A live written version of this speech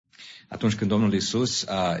Atunci când Domnul Isus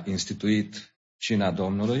a instituit cina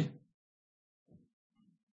Domnului,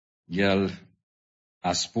 El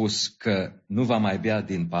a spus că nu va mai bea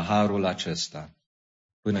din paharul acesta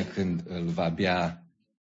până când îl va bea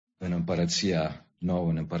în împărăția nouă,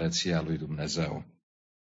 în împărăția lui Dumnezeu.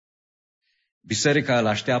 Biserica îl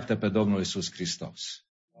așteaptă pe Domnul Isus Hristos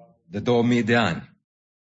de 2000 de ani.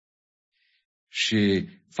 Și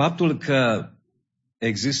faptul că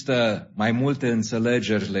există mai multe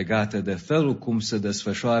înțelegeri legate de felul cum se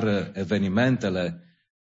desfășoară evenimentele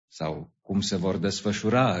sau cum se vor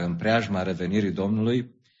desfășura în preajma revenirii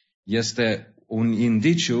Domnului, este un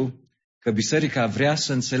indiciu că biserica vrea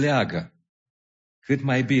să înțeleagă cât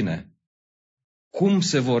mai bine cum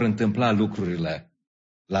se vor întâmpla lucrurile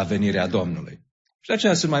la venirea Domnului. Și de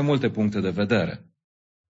aceea sunt mai multe puncte de vedere.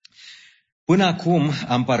 Până acum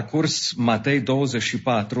am parcurs Matei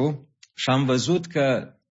 24 și am văzut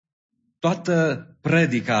că toată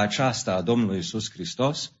predica aceasta a Domnului Isus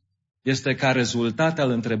Hristos este ca rezultat al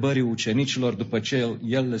întrebării ucenicilor după ce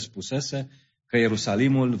El le spusese că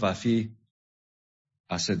Ierusalimul va fi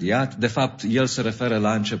asediat. De fapt, El se referă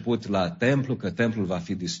la început la templu, că templul va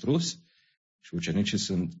fi distrus și ucenicii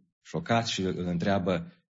sunt șocați și îl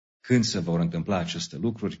întreabă când se vor întâmpla aceste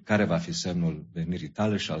lucruri, care va fi semnul venirii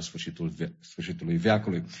tale și al sfârșitului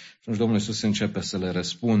veacului. Și atunci Domnul Iisus începe să le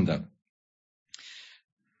răspundă.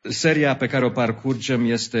 Seria pe care o parcurgem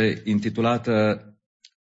este intitulată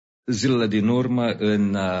Zilele din urmă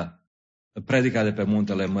în predica de pe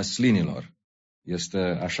Muntele Măslinilor. Este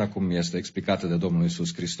așa cum este explicată de Domnul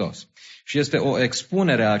Iisus Hristos. Și este o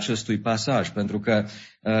expunere a acestui pasaj, pentru că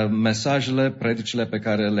mesajele, predicile pe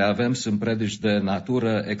care le avem sunt predici de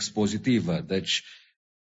natură expozitivă. Deci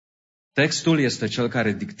textul este cel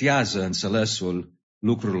care dictează înțelesul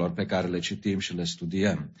lucrurilor pe care le citim și le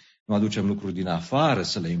studiem. Nu aducem lucruri din afară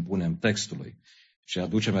să le impunem textului, ci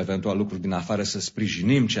aducem eventual lucruri din afară să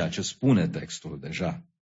sprijinim ceea ce spune textul deja.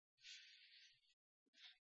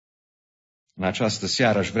 În această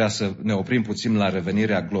seară aș vrea să ne oprim puțin la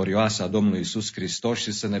revenirea glorioasă a Domnului Isus Hristos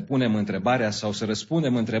și să ne punem întrebarea sau să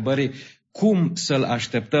răspundem întrebării cum să-L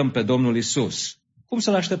așteptăm pe Domnul Isus. Cum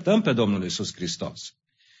să-L așteptăm pe Domnul Isus Hristos?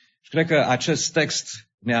 Și cred că acest text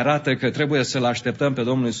ne arată că trebuie să-L așteptăm pe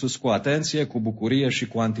Domnul Isus cu atenție, cu bucurie și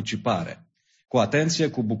cu anticipare. Cu atenție,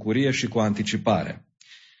 cu bucurie și cu anticipare.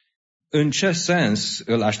 În ce sens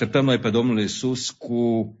îl așteptăm noi pe Domnul Isus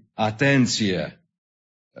cu atenție?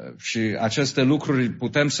 Și aceste lucruri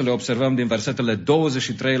putem să le observăm din versetele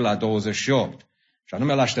 23 la 28. Și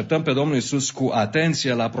anume, îl așteptăm pe Domnul Iisus cu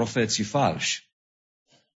atenție la profeții falși.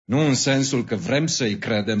 Nu în sensul că vrem să-i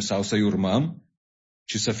credem sau să-i urmăm,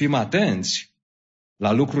 ci să fim atenți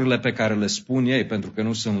la lucrurile pe care le spun ei, pentru că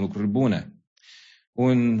nu sunt lucruri bune.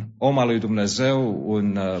 Un om al lui Dumnezeu,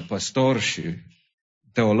 un păstor și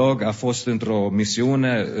teolog, a fost într-o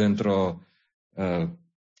misiune, într-o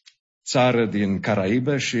țară din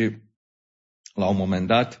Caraibe și la un moment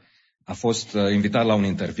dat a fost invitat la un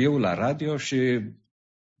interviu la radio și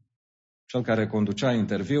cel care conducea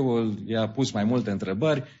interviul i-a pus mai multe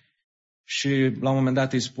întrebări și la un moment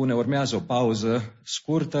dat îi spune urmează o pauză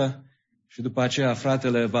scurtă și după aceea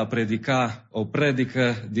fratele va predica o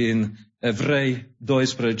predică din Evrei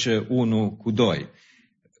 12, 1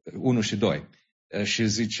 și 2.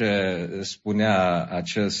 Și spunea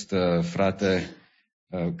acest frate,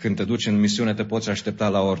 când te duci în misiune te poți aștepta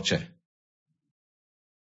la orice.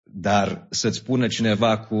 Dar să-ți spună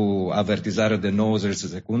cineva cu avertizare de 90 de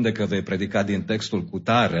secunde că vei predica din textul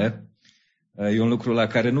cutare, e un lucru la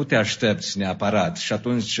care nu te aștepți neapărat. Și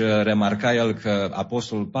atunci remarca el că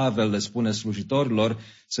apostolul Pavel le spune slujitorilor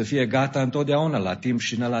să fie gata întotdeauna, la timp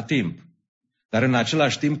și ne la timp. Dar în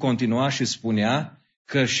același timp continua și spunea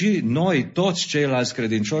că și noi, toți ceilalți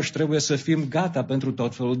credincioși, trebuie să fim gata pentru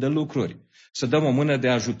tot felul de lucruri. Să dăm o mână de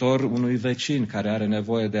ajutor unui vecin care are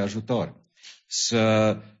nevoie de ajutor.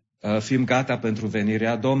 Să fim gata pentru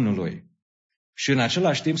venirea Domnului. Și în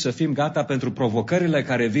același timp să fim gata pentru provocările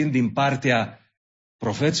care vin din partea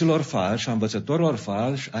profeților falși, a învățătorilor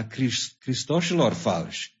falși, a hristoșilor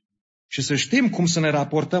falși. Și să știm cum să ne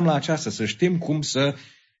raportăm la aceasta, să știm cum să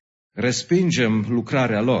respingem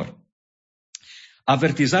lucrarea lor.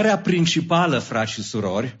 Avertizarea principală, frați și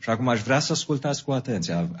surori, și acum aș vrea să ascultați cu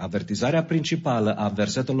atenție, avertizarea principală a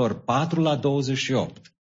versetelor 4 la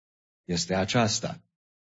 28 este aceasta.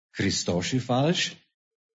 Hristoșii falși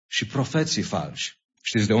și profeții falși.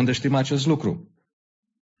 Știți de unde știm acest lucru?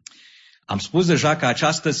 Am spus deja că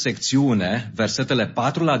această secțiune, versetele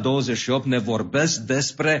 4 la 28, ne vorbesc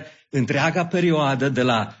despre întreaga perioadă de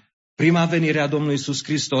la prima venire a Domnului Isus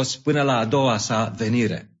Hristos până la a doua sa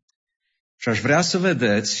venire. Și aș vrea să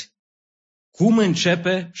vedeți Cum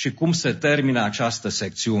începe și cum se termină această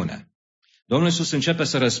secțiune? Domnul Iisus începe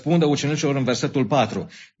să răspundă ucenicilor în versetul 4.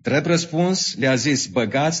 Drept răspuns, le-a zis,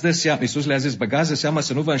 Iisus le-a zis, băgați de seamă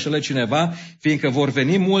să nu vă înșele cineva, fiindcă vor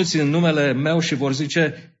veni mulți în numele meu și vor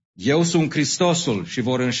zice, eu sunt Hristosul, și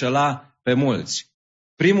vor înșela pe mulți.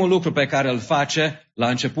 Primul lucru pe care îl face la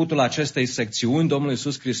începutul acestei secțiuni, Domnul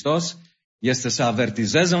Iisus Hristos, este să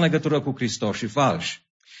avertizeze în legătură cu hristoșii falși.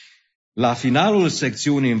 La finalul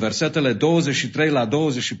secțiunii, în versetele 23 la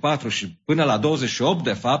 24 și până la 28,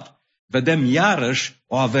 de fapt, vedem iarăși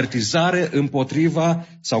o avertizare împotriva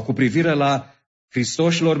sau cu privire la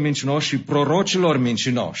hristoșilor mincinoși și prorocilor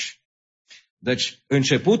mincinoși. Deci,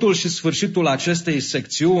 începutul și sfârșitul acestei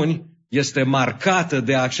secțiuni este marcată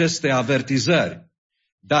de aceste avertizări.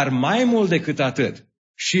 Dar mai mult decât atât,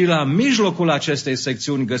 și la mijlocul acestei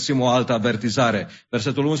secțiuni găsim o altă avertizare.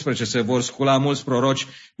 Versetul 11, se vor scula mulți proroci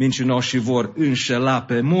mincinoși și vor înșela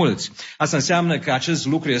pe mulți. Asta înseamnă că acest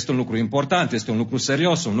lucru este un lucru important, este un lucru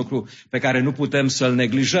serios, un lucru pe care nu putem să-l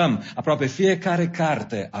neglijăm. Aproape fiecare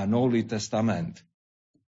carte a Noului Testament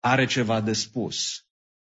are ceva de spus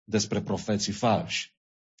despre profeții falși.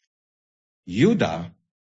 Iuda,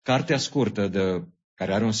 cartea scurtă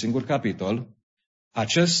care are un singur capitol,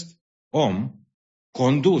 acest om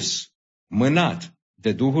condus, mânat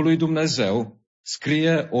de Duhul lui Dumnezeu,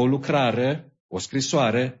 scrie o lucrare, o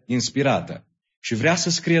scrisoare inspirată și vrea să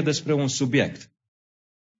scrie despre un subiect.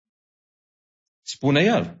 Spune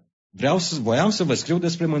el, voiam să vă scriu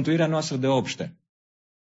despre mântuirea noastră de obște,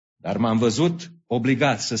 dar m-am văzut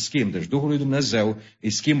obligat să schimb. Deci Duhul lui Dumnezeu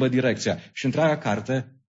îi schimbă direcția și întreaga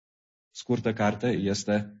carte, scurtă carte,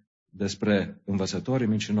 este despre învățătorii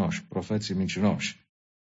mincinoși, profeții mincinoși.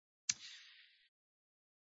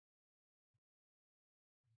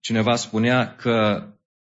 Cineva spunea că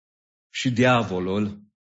și diavolul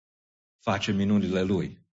face minunile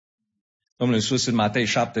lui. Domnul Iisus în Matei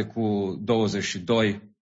 7:22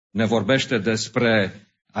 ne vorbește despre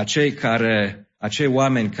acei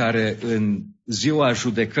oameni care în ziua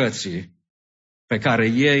judecății,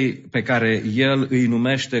 pe care el îi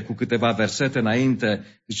numește cu câteva versete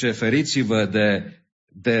înainte, zice, feriți-vă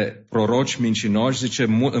de proroci mincinoși, zice,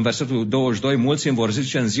 în versetul 22, mulți îmi vor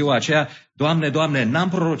zice în ziua aceea, Doamne, Doamne, n-am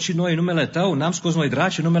prorocit noi în numele Tău, n-am scos noi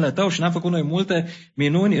draci în numele Tău și n-am făcut noi multe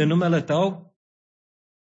minuni în numele Tău?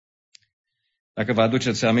 Dacă vă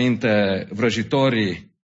aduceți aminte,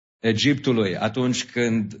 vrăjitorii Egiptului, atunci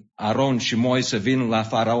când Aron și Moise vin la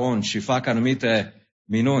Faraon și fac anumite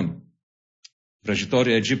minuni,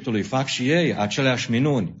 vrăjitorii Egiptului fac și ei aceleași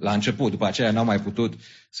minuni la început, după aceea n-au mai putut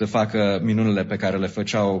să facă minunile pe care le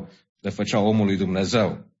făceau omului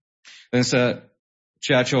Dumnezeu. Însă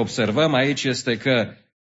ceea ce observăm aici este că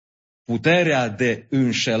puterea de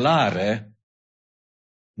înșelare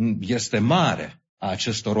este mare a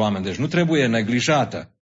acestor oameni, deci nu trebuie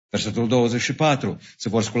neglijată. Versetul 24, se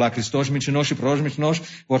vor scula hristoși mincinoși și proroci mincinoși,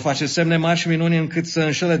 vor face semne mari și minuni încât să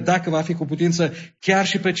înșele, dacă va fi cu putință, chiar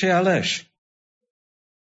și pe cei aleși.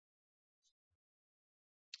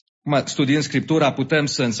 Studiind Scriptura, putem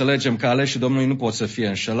să înțelegem că aleșii Domnului nu pot să fie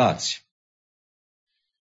înșelați.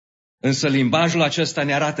 Însă limbajul acesta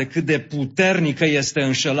ne arată cât de puternică este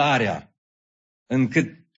înșelarea,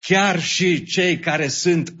 încât chiar și cei care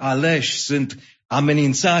sunt aleși sunt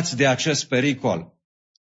amenințați de acest pericol.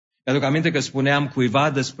 Mi-aduc aminte că spuneam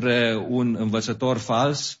cuiva despre un învățător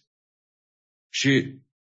fals și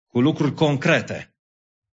cu lucruri concrete.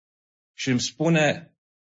 Și îmi spune,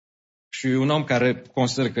 și un om care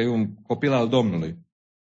consider că e un copil al Domnului,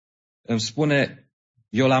 îmi spune,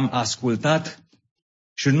 eu l-am ascultat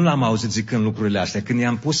și nu l-am auzit zicând lucrurile astea, când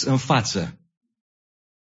i-am pus în față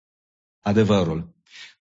adevărul.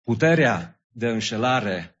 Puterea de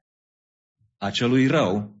înșelare a celui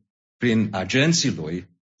rău prin agenții lui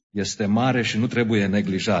este mare și nu trebuie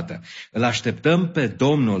neglijată. Îl așteptăm pe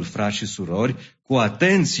Domnul, frați și surori, cu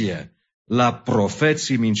atenție la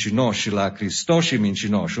profeții mincinoși și la hristoșii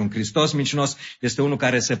mincinoși. Un Hristos mincinos este unul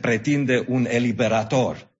care se pretinde un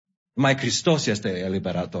eliberator. Numai Hristos este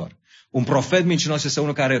eliberator. Un profet mincinos este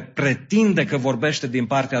unul care pretinde că vorbește din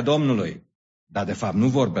partea Domnului, dar de fapt nu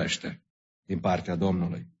vorbește din partea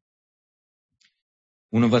Domnului.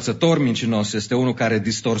 Un învățător mincinos este unul care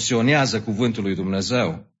distorsionează cuvântul lui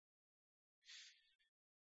Dumnezeu.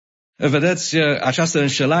 Vedeți, această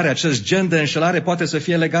înșelare, acest gen de înșelare poate să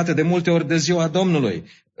fie legată de multe ori de ziua Domnului.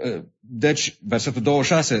 Deci, versetul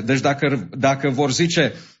 26, deci dacă vor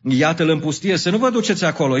zice, iată-L în pustie, să nu vă duceți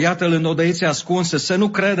acolo, iată-L în odăițe ascunse, să nu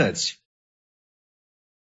credeți.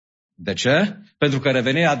 De ce? Pentru că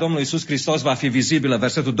revenirea Domnului Isus Hristos va fi vizibilă.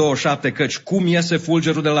 Versetul 27, căci cum iese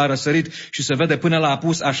fulgerul de la răsărit și se vede până la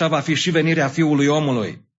apus, așa va fi și venirea Fiului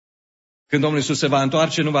Omului. Când Domnul Iisus se va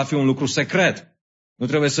întoarce, nu va fi un lucru secret. Nu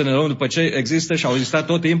trebuie să ne luăm după ce există și au existat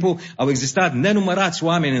tot timpul, au existat nenumărați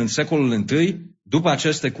oameni în secolul I, după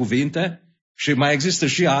aceste cuvinte, și mai există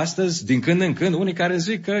și astăzi, din când în când, unii care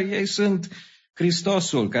zic că ei sunt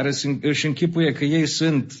Hristosul, care își închipuie că ei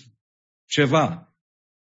sunt ceva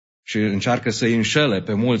și încearcă să-i înșele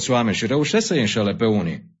pe mulți oameni și reușesc să-i înșele pe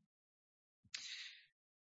unii.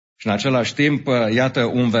 Și în același timp, iată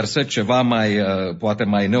un verset ceva poate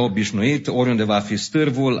mai neobișnuit, oriunde va fi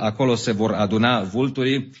stârvul, acolo se vor aduna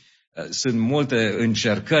vulturii. Sunt multe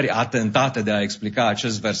încercări atentate de a explica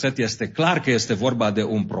acest verset. Este clar că este vorba de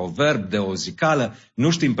un proverb, de o zicală, nu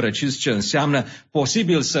știm precis ce înseamnă.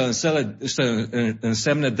 Posibil să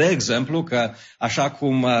însemne, de exemplu, că așa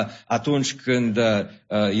cum atunci când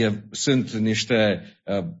sunt niște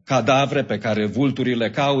cadavre pe care vulturile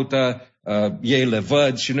caută, ei le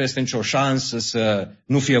văd și nu este nicio șansă să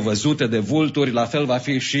nu fie văzute de vulturi, la fel va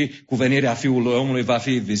fi și cu venirea Fiului Omului, va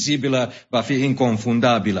fi vizibilă, va fi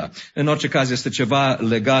inconfundabilă. În orice caz este ceva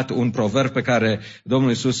legat, un proverb pe care Domnul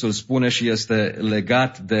Iisus îl spune și este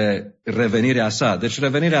legat de revenirea sa. Deci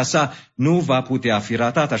revenirea sa nu va putea fi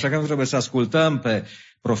ratată, așa că nu trebuie să ascultăm pe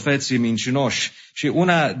profeții mincinoși. Și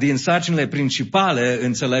una din sarcinile principale,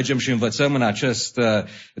 înțelegem și învățăm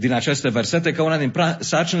din aceste versete, că una din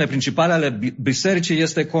sarcinile principale ale bisericii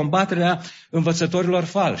este combaterea învățătorilor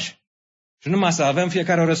falși. Și numai să avem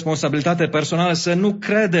fiecare o responsabilitate personală să nu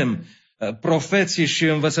credem profeții și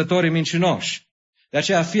învățătorii mincinoși. De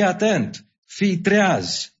aceea fii atent, fii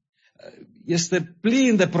treaz. Este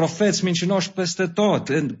plin de profeți mincinoși peste tot,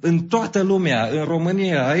 în toată lumea, în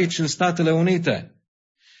România, aici, în Statele Unite.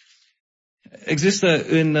 Există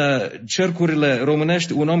în cercurile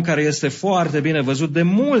românești un om care este foarte bine văzut de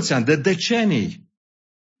mulți ani, de decenii,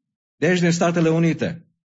 de aici din Statele Unite.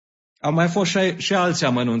 Au mai fost și alții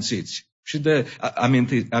amănunțiți și de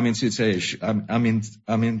amintiți aici,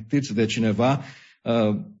 amintiți de cineva,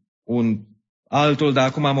 un altul, dar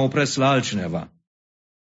acum mă opresc la altcineva.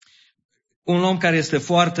 Un om care este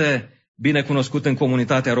foarte bine cunoscut în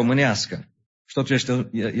comunitatea românească și totuși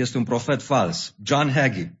este un profet fals, John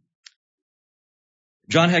Hagee.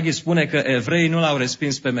 John Hagee spune că evreii nu l-au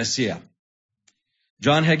respins pe Mesia.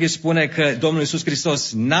 John Hagee spune că Domnul Iisus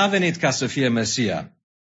Hristos n-a venit ca să fie Mesia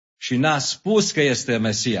și n-a spus că este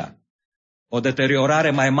Mesia. O deteriorare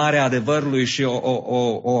mai mare a adevărului și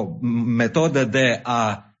o metodă de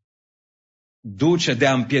a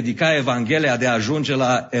împiedica Evanghelia de a ajunge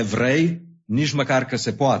la evrei, nici măcar că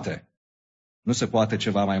se poate. Nu se poate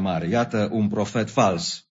ceva mai mare. Iată un profet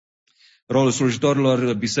fals. Rolul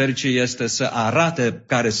slujitorilor bisericii este să arate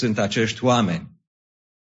care sunt acești oameni.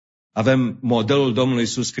 Avem modelul Domnului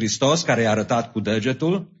Iisus Hristos, care i-a arătat cu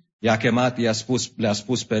degetul, i-a chemat, le-a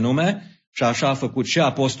spus pe nume și așa a făcut și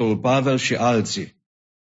Apostolul Pavel și alții.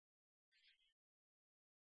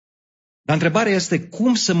 Dar întrebarea este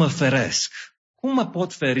cum să mă feresc? Cum mă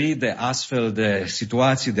pot feri de astfel de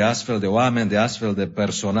situații, de astfel de oameni, de astfel de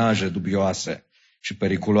personaje dubioase și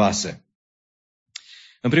periculoase?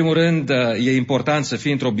 În primul rând, e important să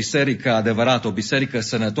fii într-o biserică adevărată, o biserică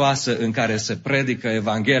sănătoasă în care se predică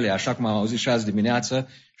Evanghelia, așa cum am auzit și azi dimineață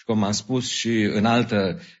și cum am spus și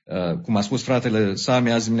cum a spus fratele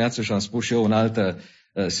Sami azi dimineață și am spus și eu în altă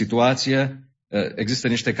situație, există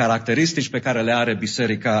niște caracteristici pe care le are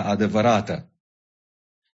biserica adevărată.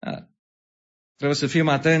 Trebuie să fim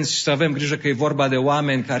atenți și să avem grijă că e vorba de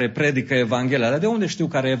oameni care predică Evanghelia. Dar de unde știu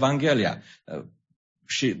care e Evanghelia?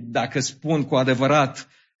 Și dacă spun cu adevărat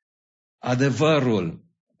adevărul,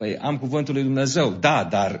 păi am cuvântul lui Dumnezeu. Da,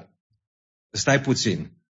 dar stai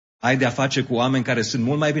puțin. Ai de-a face cu oameni care sunt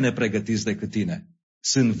mult mai bine pregătiți decât tine.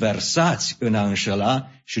 Sunt versați în a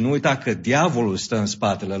înșela și nu uita că diavolul stă în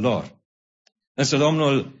spatele lor. Însă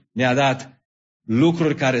Domnul ne-a dat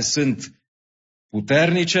lucruri care sunt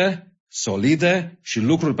puternice, solide și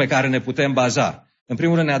lucruri pe care ne putem baza. În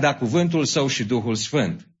primul rând ne-a dat cuvântul Său și Duhul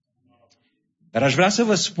Sfânt. Dar aș vrea să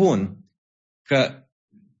vă spun că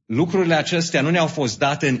lucrurile acestea nu ne-au fost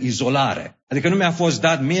date în izolare. Adică nu mi-a fost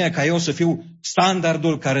dat mie ca eu să fiu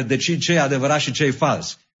standardul care decide ce e adevărat și ce e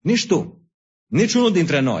fals. Nici tu, nici unul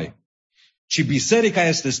dintre noi. Ci biserica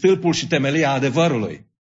este stâlpul și temelia adevărului.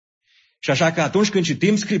 Și așa că atunci când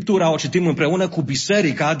citim Scriptura, o citim împreună cu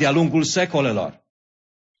biserica de-a lungul secolelor.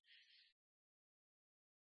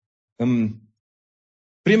 În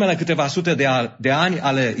primele câteva sute de ani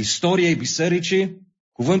ale istoriei bisericii,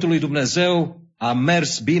 cuvântul lui Dumnezeu a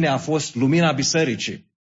mers bine, a fost lumina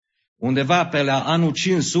bisericii. Undeva pe la anul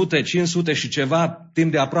 500 și ceva,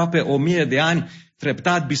 timp de aproape 1000 de ani,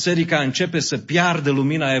 treptat biserica începe să piardă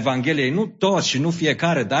lumina Evangheliei. Nu toți și nu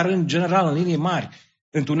fiecare, dar în general, în linii mari,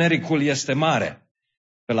 întunericul este mare.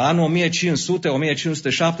 Pe la anul 1500,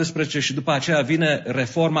 1517 și după aceea vine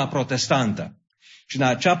Reforma Protestantă. Și în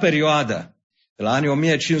acea perioadă, de la anii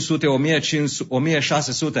 1500,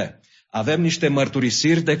 1600, avem niște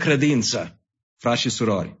mărturisiri de credință, frați și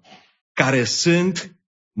surori, care sunt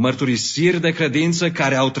mărturisiri de credință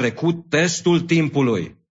care au trecut testul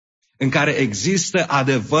timpului, în care există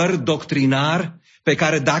adevăr doctrinar pe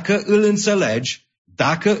care dacă îl înțelegi,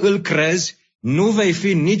 dacă îl crezi, nu vei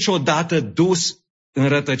fi niciodată dus în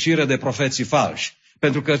rătăcire de profeții falși.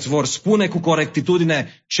 Pentru că îți vor spune cu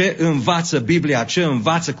corectitudine ce învață Biblia, ce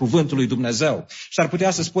învață cuvântul lui Dumnezeu. Și ar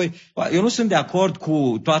putea să spui, eu nu sunt de acord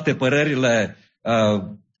cu toate părerile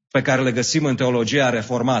pe care le găsim în teologia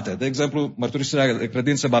reformată. De exemplu, mărturisirea de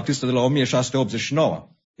credință baptistă de la 1689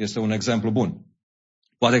 este un exemplu bun.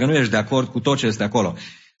 Poate că nu ești de acord cu tot ce este acolo,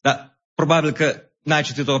 dar probabil că n-ai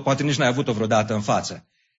citit-o, poate nici n-ai avut-o vreodată în față.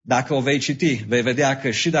 Dacă o vei citi, vei vedea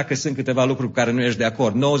că și dacă sunt câteva lucruri cu care nu ești de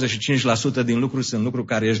acord, 95% din lucruri sunt lucruri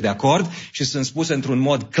cu care ești de acord și sunt spuse într-un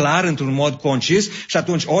mod clar, într-un mod concis și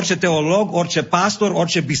atunci orice teolog, orice pastor,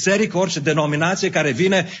 orice biserică, orice denominație care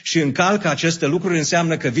vine și încalcă aceste lucruri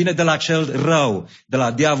înseamnă că vine de la cel rău, de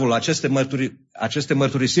la diavol. Aceste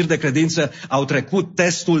mărturisiri de credință au trecut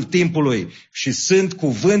testul timpului și sunt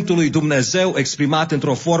cuvântul lui Dumnezeu exprimat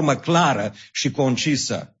într-o formă clară și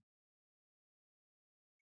concisă.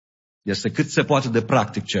 Este cât se poate de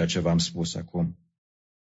practic ceea ce v-am spus acum.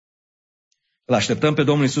 Îl așteptăm pe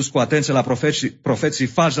Domnul Isus cu atenție la profeții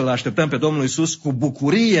falși, îl așteptăm pe Domnul Isus cu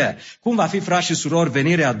bucurie. Cum va fi, frați și surori,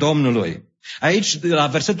 venirea Domnului? Aici, la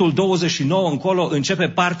versetul 29 încolo, începe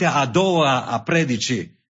partea a doua a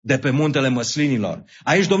predicii de pe Muntele Măslinilor.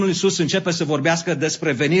 Aici Domnul Isus începe să vorbească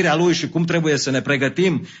despre venirea Lui și cum trebuie să ne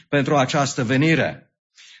pregătim pentru această venire.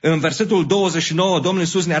 În versetul 29, Domnul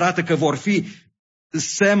Isus ne arată că vor fi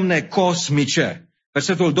semne cosmice.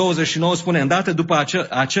 Versetul 29 spune, îndată după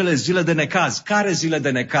acele zile de necaz. Care zile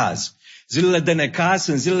de necaz? Zilele de necaz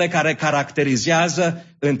sunt zilele care caracterizează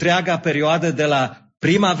întreaga perioadă de la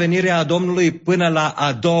prima venire a Domnului până la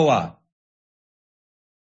a doua.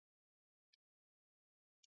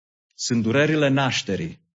 Sunt durerile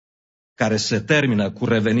nașterii care se termină cu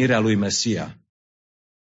revenirea lui Mesia.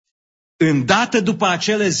 Îndată după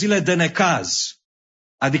acele zile de necaz,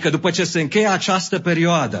 adică după ce se încheie această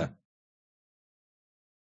perioadă,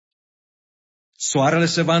 soarele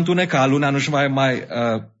se va întuneca, luna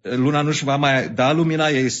nu-și va mai da lumina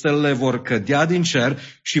ei, stelele vor cădea din cer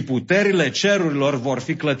și puterile cerurilor vor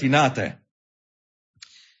fi clătinate.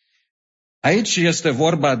 Aici este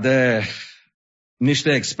vorba de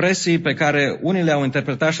niște expresii pe care unii le-au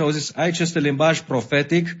interpretat și au zis, aici este limbaj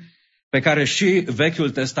profetic pe care și Vechiul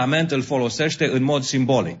Testament îl folosește în mod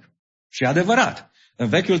simbolic. Și e adevărat. În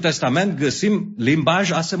Vechiul Testament găsim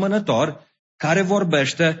limbaj asemănător care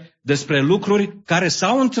vorbește despre lucruri care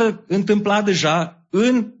s-au întâmplat deja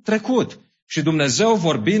în trecut. Și Dumnezeu,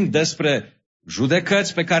 vorbind despre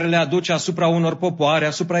judecăți pe care le aduce asupra unor popoare,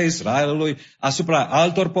 asupra Israelului, asupra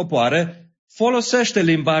altor popoare, folosește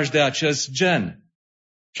limbaj de acest gen.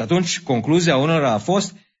 Și atunci concluzia unora a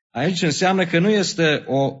fost, aici înseamnă că nu este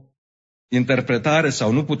o interpretare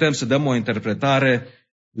sau nu putem să dăm o interpretare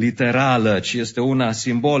literală, ci este una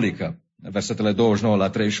simbolică. Versetele 29 la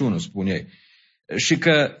 31 spun ei. Și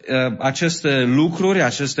că aceste lucruri,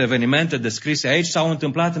 aceste evenimente descrise aici s-au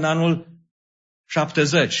întâmplat în anul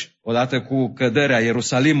 70, odată cu căderea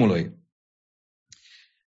Ierusalimului.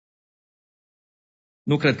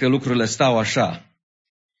 Nu cred că lucrurile stau așa.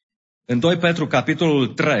 În 2 Petru, capitolul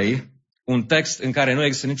 3, un text în care nu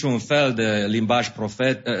există niciun fel de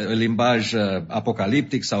limbaj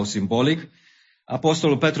apocaliptic sau simbolic,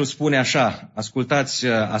 Apostolul Petru spune așa, ascultați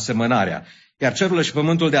asemănarea. Iar cerurile și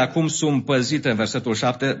pământul de acum sunt păzite, în versetul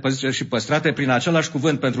 7, păzite și păstrate prin același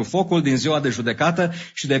cuvânt pentru focul din ziua de judecată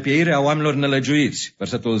și de pieire a oamenilor nelegiuiți.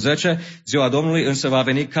 Versetul 10, ziua Domnului însă va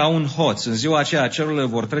veni ca un hoț. În ziua aceea cerurile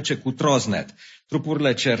vor trece cu troznet.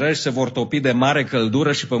 Trupurile cerești se vor topi de mare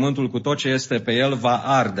căldură și pământul cu tot ce este pe el va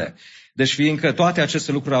arde. Deci fiindcă toate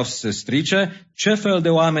aceste lucruri au să se strice, ce fel de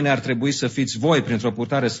oameni ar trebui să fiți voi printr-o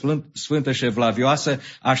purtare sfântă și evlavioasă,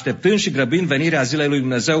 așteptând și grăbind venirea zilei lui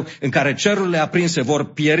Dumnezeu, în care cerurile aprinse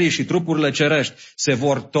vor pieri și trupurile cerești se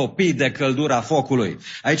vor topi de căldura focului.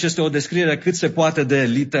 Aici este o descriere cât se poate de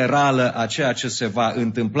literală a ceea ce se va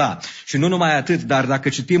întâmpla. Și nu numai atât, dar dacă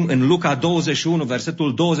citim în Luca 21,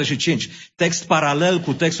 versetul 25, text paralel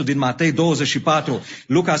cu textul din Matei 24,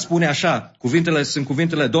 Luca spune așa, sunt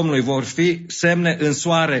cuvintele Domnului, vor fi semne în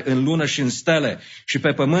soare, în lună și în stele și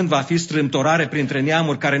pe pământ va fi strâmtorare printre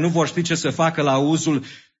neamuri care nu vor ști ce să facă la auzul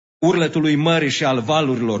urletului mării și al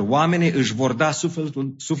valurilor. Oamenii își vor da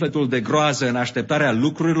sufletul de groază în așteptarea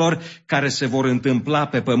lucrurilor care se vor întâmpla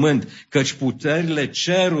pe pământ, căci puterile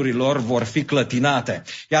cerurilor vor fi clătinate.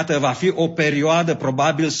 Iată, va fi o perioadă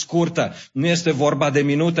probabil scurtă. Nu este vorba de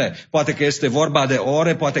minute, poate că este vorba de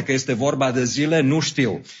ore, poate că este vorba de zile, nu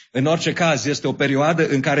știu. În orice caz, este o perioadă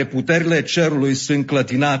în care puterile cerului sunt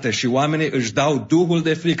clătinate și oamenii își dau duhul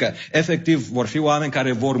de frică. Efectiv, vor fi oameni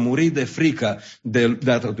care vor muri de frică de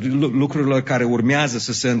lucrurilor care urmează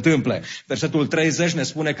să se întâmple. Versetul 30 ne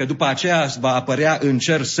spune că după aceea va apărea în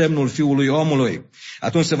cer semnul Fiului Omului.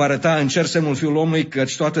 Atunci se va arăta în cer semnul Fiului Omului,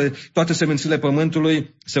 căci toate semințele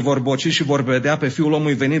pământului se vor boci și vor vedea pe Fiul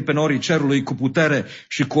Omului venind pe norii cerului cu putere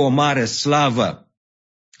și cu o mare slavă.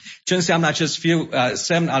 Ce înseamnă acest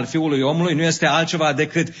semn al Fiului Omului? Nu este altceva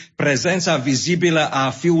decât prezența vizibilă a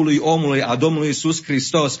Fiului Omului, a Domnului Isus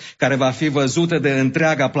Hristos, care va fi văzută de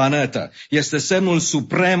întreaga planetă. Este semnul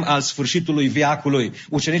suprem al sfârșitului veacului.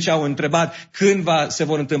 Ucenicii au întrebat când se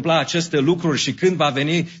vor întâmpla aceste lucruri și când va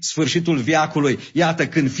veni sfârșitul veacului. Iată,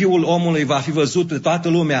 când Fiul Omului va fi văzut de toată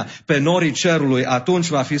lumea pe norii cerului, atunci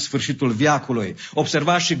va fi sfârșitul veacului.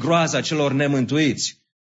 Observați și groaza celor nemântuiți.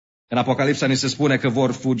 În Apocalipsa ni se spune că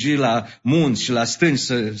vor fugi la munți și la stânci,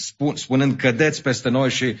 spunând cădeți peste noi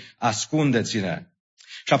și ascundeți-ne.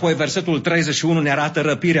 Și apoi versetul 31 ne arată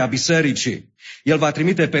răpirea bisericii. El va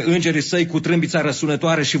trimite pe îngerii săi cu trâmbița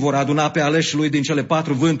răsunătoare și vor aduna pe aleșii lui din cele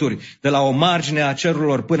 4 vânturi, de la o margine a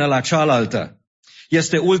cerurilor până la cealaltă.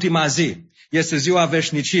 Este ultima zi, este ziua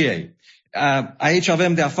veșniciei. Aici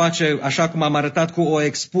avem de a face, așa cum am arătat, cu o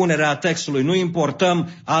expunere a textului. Nu importăm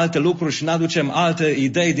alte lucruri și nu aducem alte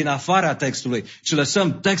idei din afara textului, ci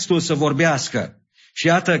lăsăm textul să vorbească. Și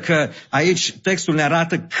iată că aici textul ne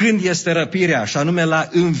arată când este răpirea, și anume la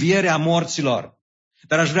învierea morților.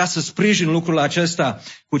 Dar aș vrea să sprijin lucrul acesta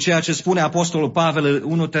cu ceea ce spune Apostolul Pavel în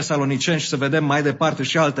 1 Tesaloniceni și să vedem mai departe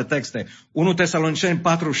și alte texte. 1 Tesaloniceni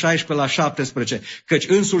 4, 16 la 17. Căci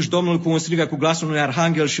însuși Domnul cu un strigă cu glasul unui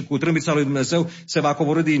arhanghel și cu trâmbița lui Dumnezeu se va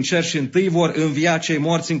coborî din cer și întâi vor învia cei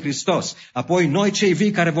morți în Hristos. Apoi noi cei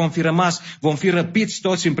vii care vom fi rămas, vom fi răpiți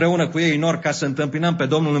toți împreună cu ei în nor ca să întâmpinăm pe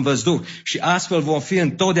Domnul în văzduh și astfel vom fi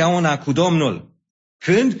întotdeauna cu Domnul.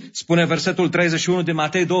 Când? Spune versetul 31 din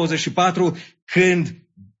Matei 24, când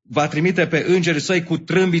va trimite pe îngerii săi cu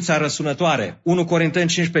trâmbița răsunătoare. 1 Corinteni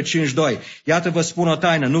 15, 5, 2. Iată vă spun o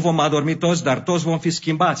taină, nu vom adormi toți, dar toți vom fi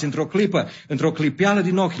schimbați într-o clipă, într-o clipeală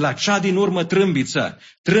din ochi, la cea din urmă trâmbiță.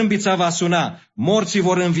 Trâmbița va suna, morții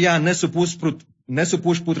vor învia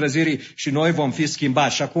nesupuși putrezirii și noi vom fi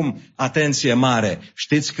schimbați. Și acum, atenție mare,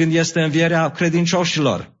 știți când este învierea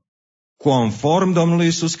credincioșilor? Conform Domnului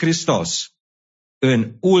Isus Hristos.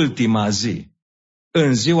 În ultima zi,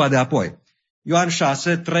 în ziua de apoi. Ioan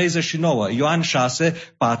 6, 39, Ioan 6,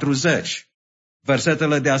 40.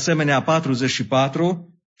 Versetele de asemenea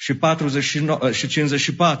 44 și 49, și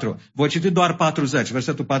 54. Voi citi doar 40,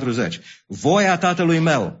 versetul 40. Voia Tatălui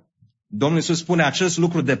meu. Domnul Iisus spune acest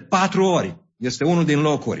lucru de 4 ori. Este unul din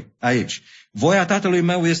locuri aici. Voia Tatălui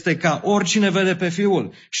meu este ca oricine vede pe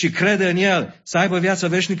Fiul și crede în El să aibă viață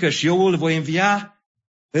veșnică și eu îl voi învia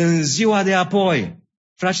în ziua de apoi.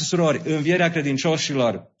 Frați și surori, învierea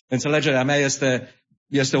credincioșilor, înțelegerea mea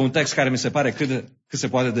este un text care mi se pare cât se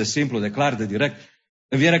poate de simplu, de clar, de direct.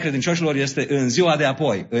 Învierea credincioșilor este în ziua de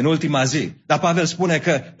apoi, în ultima zi. Dar Pavel spune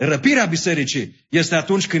că răpirea bisericii este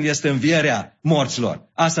atunci când este învierea morților.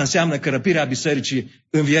 Asta înseamnă că răpirea bisericii,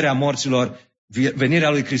 învierea morților, venirea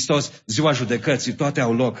lui Hristos, ziua judecății, toate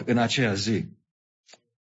au loc în aceea zi.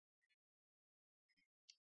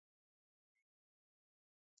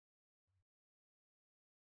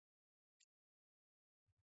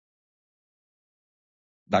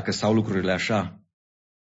 Dacă stau lucrurile așa,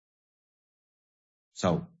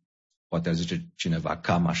 sau poate ar zice cineva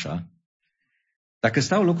cam așa, dacă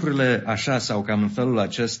stau lucrurile așa sau cam în felul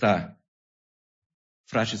acesta,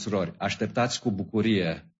 frați și surori, așteptați cu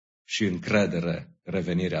bucurie și încredere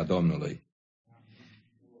revenirea Domnului.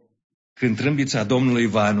 Când trâmbița Domnului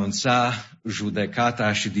va anunța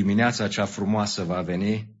judecata și dimineața cea frumoasă va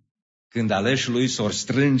veni, când aleșii lui s-or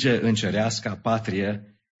strânge în cereasca patrie,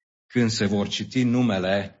 când se vor citi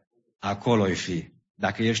numele, acolo-i fi.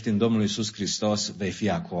 Dacă ești în Domnul Iisus Hristos, vei fi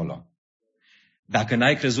acolo. Dacă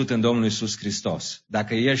n-ai crezut în Domnul Iisus Hristos,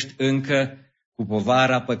 dacă ești încă cu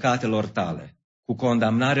povara păcatelor tale, cu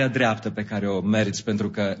condamnarea dreaptă pe care o meriți pentru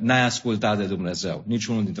că n-ai ascultat de Dumnezeu,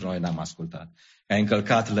 niciunul dintre noi n-am ascultat, ai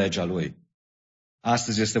încălcat legea Lui.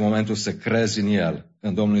 Astăzi este momentul să crezi în El,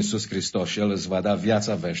 în Domnul Iisus Hristos și El îți va da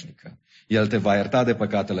viața veșnică. El te va ierta de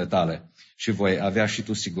păcatele tale și voi avea și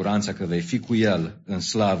tu siguranța că vei fi cu El în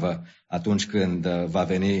slavă atunci când va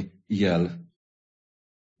veni El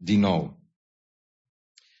din nou.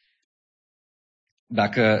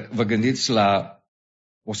 Dacă vă gândiți la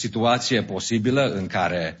o situație posibilă în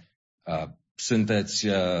care sunteți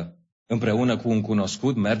împreună cu un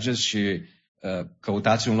cunoscut, mergeți și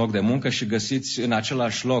căutați un loc de muncă și găsiți în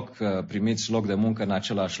același loc, primiți loc de muncă în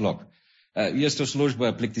același loc. Este o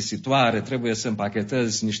slujbă plictisitoare, trebuie să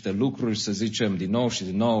împachetezi niște lucruri, să zicem din nou și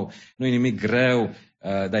din nou, nu e nimic greu,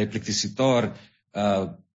 dar e plictisitor.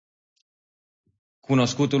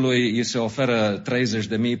 Cunoscutului îi se oferă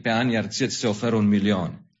 30.000 pe an, iar ție ți se oferă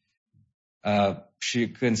 1.000.000. Și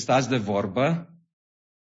când stați de vorbă,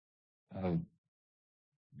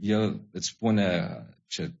 el îți spune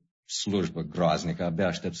ce slujbă groaznică, abia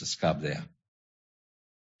aștept să scap de ea.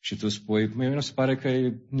 Și tu spui, mie nu se pare că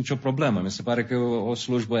e nicio problemă, mi se pare că e o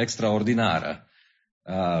slujbă extraordinară.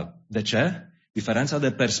 De ce? Diferența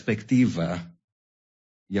de perspectivă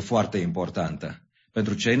e foarte importantă.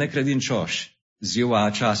 Pentru cei necredincioși, ziua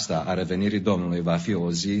aceasta a revenirii Domnului va fi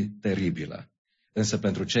o zi teribilă. Însă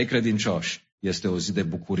pentru cei credincioși este o zi de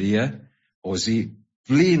bucurie, o zi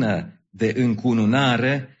plină de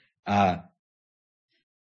încununare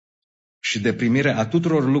și de primire a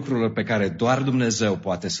tuturor lucrurilor pe care doar Dumnezeu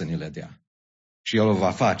poate să ni le dea. Și El o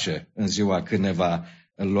va face în ziua când ne va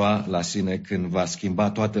lua la sine, când va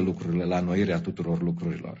schimba toate lucrurile, la înnoirea tuturor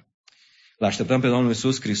lucrurilor. L-așteptăm pe Domnul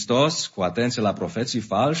Isus Hristos cu atenție la profeții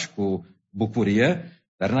falși, cu bucurie,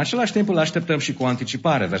 dar în același timp îl așteptăm și cu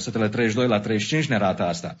anticipare. Versetele 32 la 35 ne arată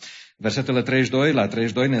asta. Versetele 32 la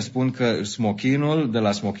 32 ne spun că smochinul, de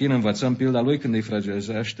la smochin învățăm pilda lui când îi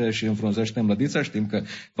frăgezește și înfrunzește mlădița, știm că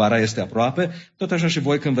vara este aproape. Tot așa și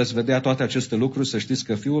voi când veți vedea toate aceste lucruri, să știți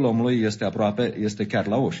că Fiul omului este aproape, este chiar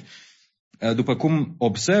la uși. După cum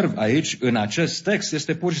observ aici, în acest text,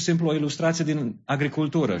 este pur și simplu o ilustrație din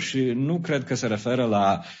agricultură și nu cred că se referă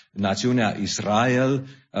la națiunea Israel,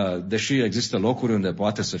 deși există locuri unde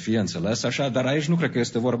poate să fie înțeles așa, dar aici nu cred că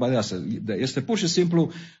este vorba de asta. Este pur și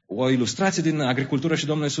simplu o ilustrație din agricultură și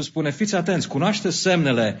Domnul Iisus spune, fiți atenți, cunoașteți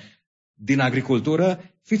semnele din agricultură,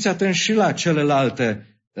 fiți atenți și la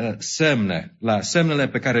celelalte semne, la semnele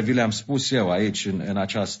pe care vi le-am spus eu aici în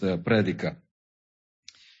această predică.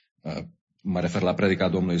 Mă refer la predica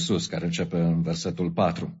Domnului Isus, care începe în versetul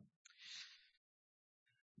 4.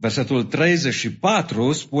 Versetul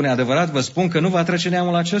 34 spune, adevărat vă spun că nu va trece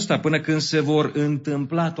neamul acesta până când se vor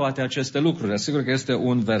întâmpla toate aceste lucruri. Asigur că este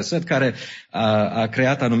un verset care a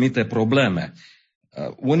creat anumite probleme.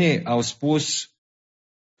 Unii au spus,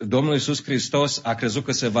 Domnul Iisus Hristos a crezut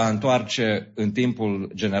că se va întoarce în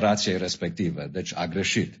timpul generației respective, deci a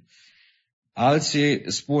greșit.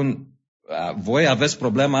 Alții spun, voi aveți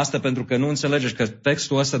problema asta pentru că nu înțelegeți că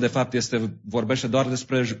textul ăsta de fapt vorbește doar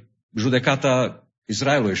despre judecata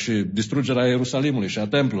Israelului și distrugerea Ierusalimului și a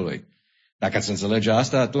templului. Dacă ați înțelege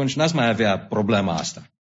asta, atunci n-ați mai avea problema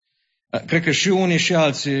asta. Cred că și unii și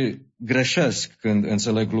alții greșesc când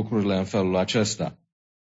înțeleg lucrurile în felul acesta.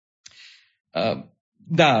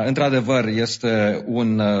 Da, într-adevăr, este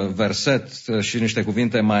un verset și niște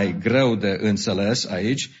cuvinte mai greu de înțeles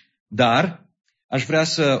aici, dar aș vrea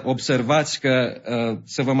să observați că,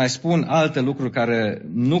 să vă mai spun alte lucruri care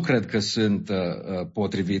nu cred că sunt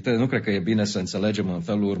potrivite, nu cred că e bine să înțelegem în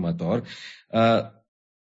felul următor.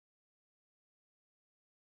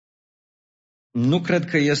 Nu cred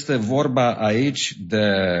că este vorba aici de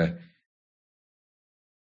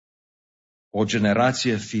o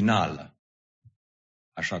generație finală,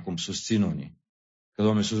 așa cum susțin unii. Că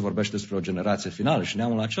Domnul Iisus vorbește despre o generație finală și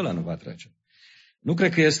neamul acela nu va trece. Nu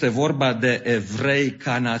cred că este vorba de evrei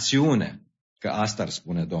ca națiune, că asta ar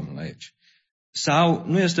spune Domnul aici. Sau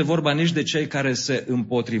nu este vorba nici de cei care se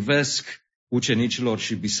împotrivesc ucenicilor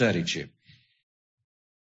și bisericii.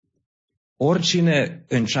 Oricine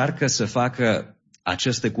încearcă să facă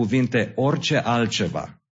aceste cuvinte orice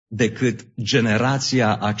altceva decât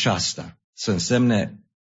generația aceasta, să însemne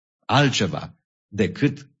altceva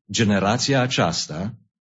decât generația aceasta,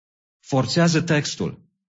 forțează textul.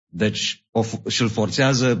 Deci și îl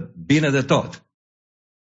forțează bine de tot.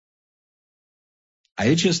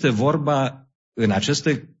 Aici este vorba, în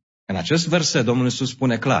acest verset, Domnul Iisus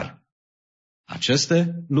spune clar,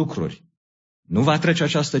 aceste lucruri, nu va trece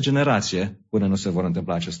această generație până nu se vor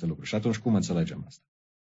întâmpla aceste lucruri. Și atunci cum înțelegem asta?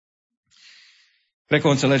 Cred că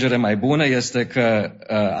o înțelegere mai bună este că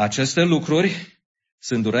aceste lucruri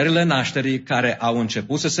sunt durerile nașterii care au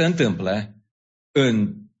început să se întâmple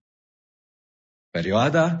în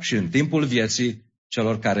perioada și în timpul vieții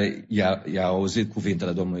celor care i-au auzit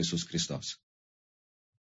cuvintele Domnului Iisus Hristos.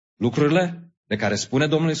 Lucrurile de care spune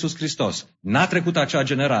Domnul Iisus Hristos, n-a trecut acea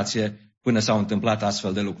generație până s-au întâmplat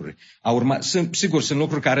astfel de lucruri. Sigur, sunt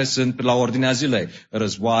lucruri care sunt la ordinea zilei.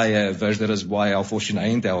 Războaie, vești de războaie au fost și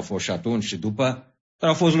înainte, au fost și atunci și după, dar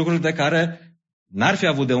au fost lucruri de care n-ar fi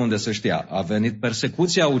avut de unde să știa. A venit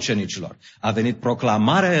persecuția ucenicilor, a venit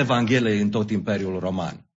proclamarea Evangheliei în tot Imperiul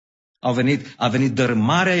Roman, a venit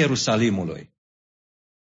dărâmarea Ierusalimului,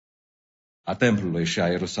 a templului și a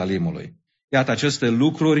Ierusalimului. Iată, aceste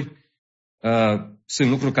lucruri sunt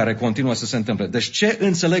lucruri care continuă să se întâmple. Deci ce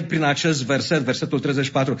înțeleg prin acest verset, versetul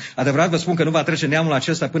 34? Adevărat vă spun că nu va trece neamul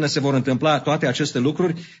acesta până se vor întâmpla toate aceste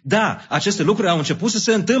lucruri? Da, aceste lucruri au început să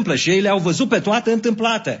se întâmple și ei le-au văzut pe toate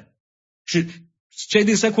întâmplate. Și cei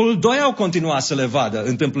din secolul II au continuat să le vadă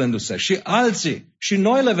întâmplându-se. Și alții, și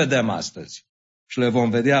noi le vedem astăzi. Și le vom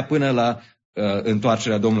vedea până la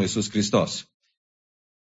întoarcerea Domnului Isus Hristos.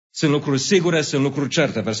 Sunt lucruri sigure, sunt lucruri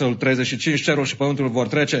certe. Versetul 35, cerul și pământul vor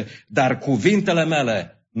trece, dar cuvintele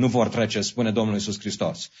mele nu vor trece, spune Domnul Isus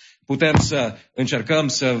Hristos. Putem să încercăm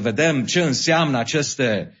să vedem ce înseamnă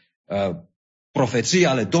aceste profeții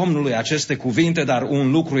ale Domnului, aceste cuvinte, dar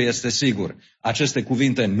un lucru este sigur. Aceste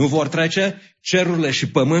cuvinte nu vor trece, cerurile și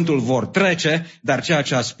pământul vor trece, dar ceea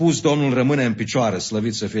ce a spus Domnul rămâne în picioare,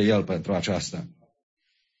 slăvit să fie El pentru aceasta.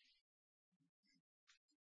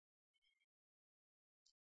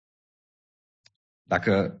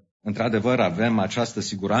 Dacă într-adevăr avem această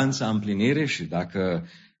siguranță a împlinirii și dacă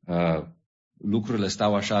lucrurile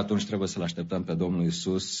stau așa, atunci trebuie să-L așteptăm pe Domnul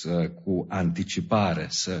Isus cu anticipare,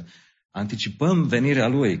 să anticipăm venirea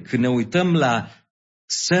Lui. Când ne uităm la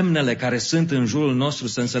semnele care sunt în jurul nostru,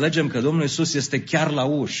 să înțelegem că Domnul Isus este chiar la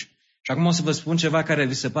uși. Și acum o să vă spun ceva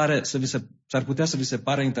care s-ar putea să vi se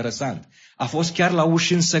pare interesant. A fost chiar la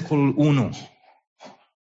uși în secolul I.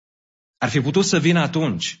 Ar fi putut să vină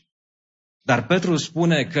atunci. Dar Petru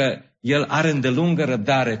spune că El are îndelungă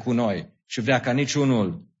răbdare cu noi și vrea ca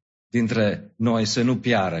niciunul dintre noi să nu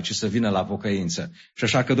piară, ci să vină la pocăință. Și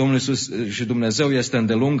așa că Domnul Iisus și Dumnezeu este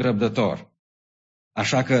îndelung răbdător.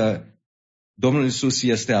 Așa că Domnul Iisus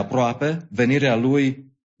este aproape, venirea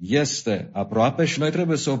Lui este aproape și noi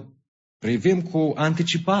trebuie să o privim cu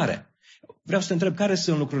anticipare. Vreau să te întreb, care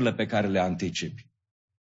sunt lucrurile pe care le anticipi?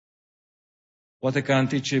 Poate că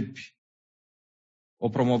anticipi o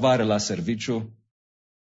promovare la serviciu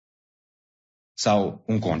sau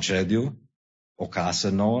un concediu, o casă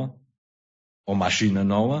nouă, o mașină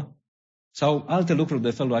nouă sau alte lucruri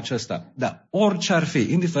de felul acesta. Dar orice ar fi,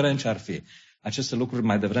 indiferent ce ar fi, aceste lucruri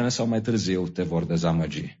mai devreme sau mai târziu te vor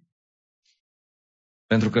dezamăgi.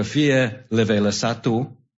 Pentru că fie le vei lăsa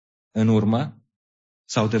tu în urmă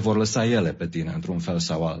sau te vor lăsa ele pe tine într-un fel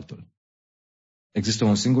sau altul. Există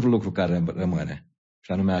un singur lucru care rămâne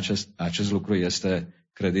și anume acest lucru este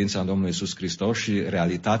credința în Domnul Isus Hristos și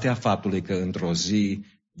realitatea faptului că într-o zi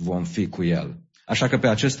vom fi cu El. Așa că pe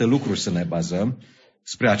aceste lucruri să ne bazăm,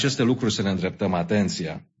 spre aceste lucruri să ne îndreptăm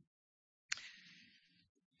atenția.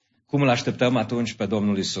 Cum îl așteptăm atunci pe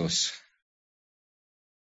Domnul Isus?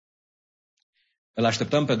 Îl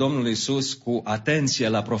așteptăm pe Domnul Isus cu atenție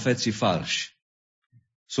la profeții falși.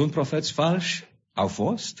 Sunt profeți falși? Au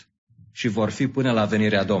fost și vor fi până la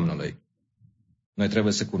venirea Domnului. Noi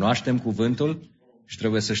trebuie să cunoaștem cuvântul și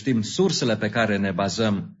trebuie să știm sursele pe care ne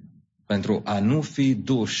bazăm pentru a nu fi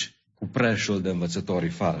duși cu preșul de învățătorii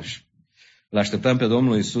falși. Îl așteptăm pe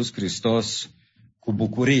Domnul Isus Hristos cu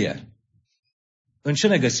bucurie. În ce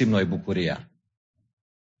ne găsim noi bucuria?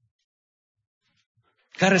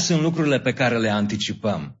 Care sunt lucrurile pe care le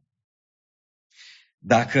anticipăm?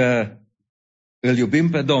 Dacă îl iubim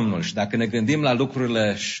pe Domnul și dacă ne gândim la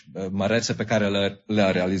lucrurile mărețe pe care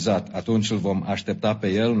le-a realizat, atunci îl vom aștepta pe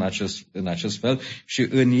El în acest fel și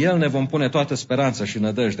în El ne vom pune toată speranța și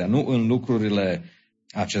nădejdea, nu în lucrurile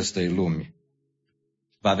acestei lumi.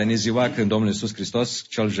 Va veni ziua când Domnul Iisus Hristos,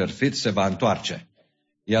 cel jertfit, se va întoarce.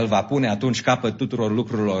 El va pune atunci capăt tuturor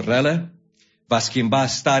lucrurilor rele, va schimba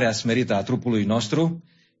starea smerită a trupului nostru,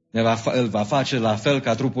 îl va face la fel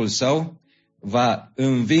ca trupul său, va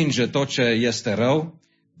învinge tot ce este rău,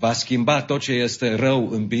 va schimba tot ce este rău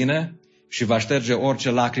în bine și va șterge orice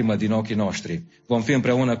lacrimă din ochii noștri. Vom fi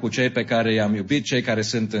împreună cu cei pe care i-am iubit, cei care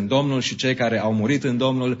sunt în Domnul și cei care au murit în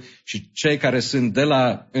Domnul și cei care sunt de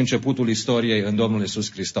la începutul istoriei în Domnul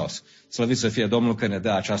Iisus Hristos. Slăvit să fie Domnul că ne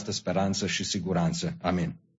dă această speranță și siguranță. Amin.